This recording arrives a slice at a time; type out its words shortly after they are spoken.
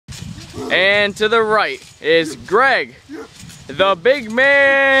And to the right is Greg, the Big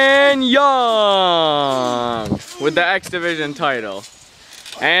Man Young, with the X Division title.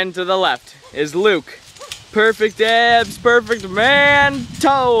 And to the left is Luke, Perfect Abs, Perfect Man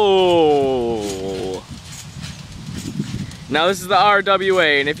Toe. Now this is the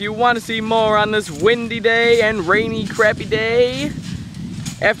RWA, and if you want to see more on this windy day and rainy, crappy day,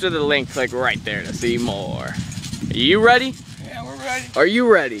 after the link, click right there to see more. Are you ready? Yeah, we're ready. Are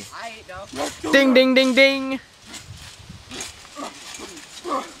you ready? I ain't no. Ding, ding, ding, ding.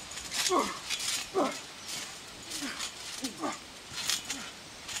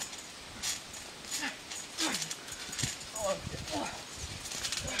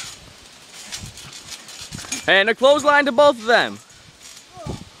 And a clothesline to both of them.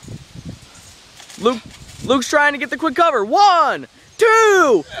 Luke's trying to get the quick cover. 1,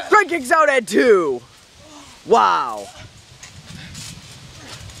 2. Greg kicks out at 2. Wow.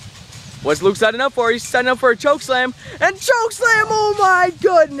 What's Luke setting up for? He's setting up for a choke slam. And choke slam, oh my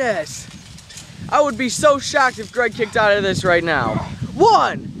goodness. I would be so shocked if Greg kicked out of this right now.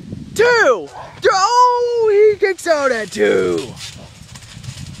 1, 2, 3. Oh, he kicks out at 2.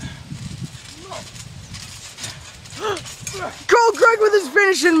 Go Greg with his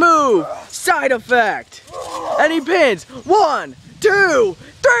finishing move. Side effect. And he pins. 1, 2,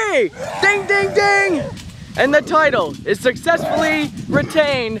 3. Ding, ding, ding. And the title is successfully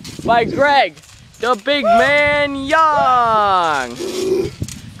retained by Greg, the Big Man Young.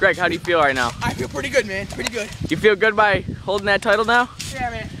 Greg, how do you feel right now? I feel pretty good, man. Pretty good. You feel good by holding that title now? Yeah,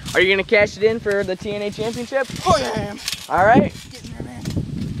 man. Are you going to cash it in for the TNA Championship? Oh, yeah, I am. All right. Getting there, man.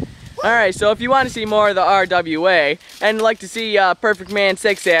 Alright, so if you want to see more of the RWA and like to see Perfect Man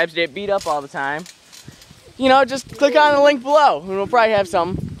 6 abs get beat up all the time, you know, just click on the link below and we'll probably have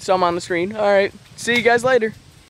some on the screen. Alright, see you guys later.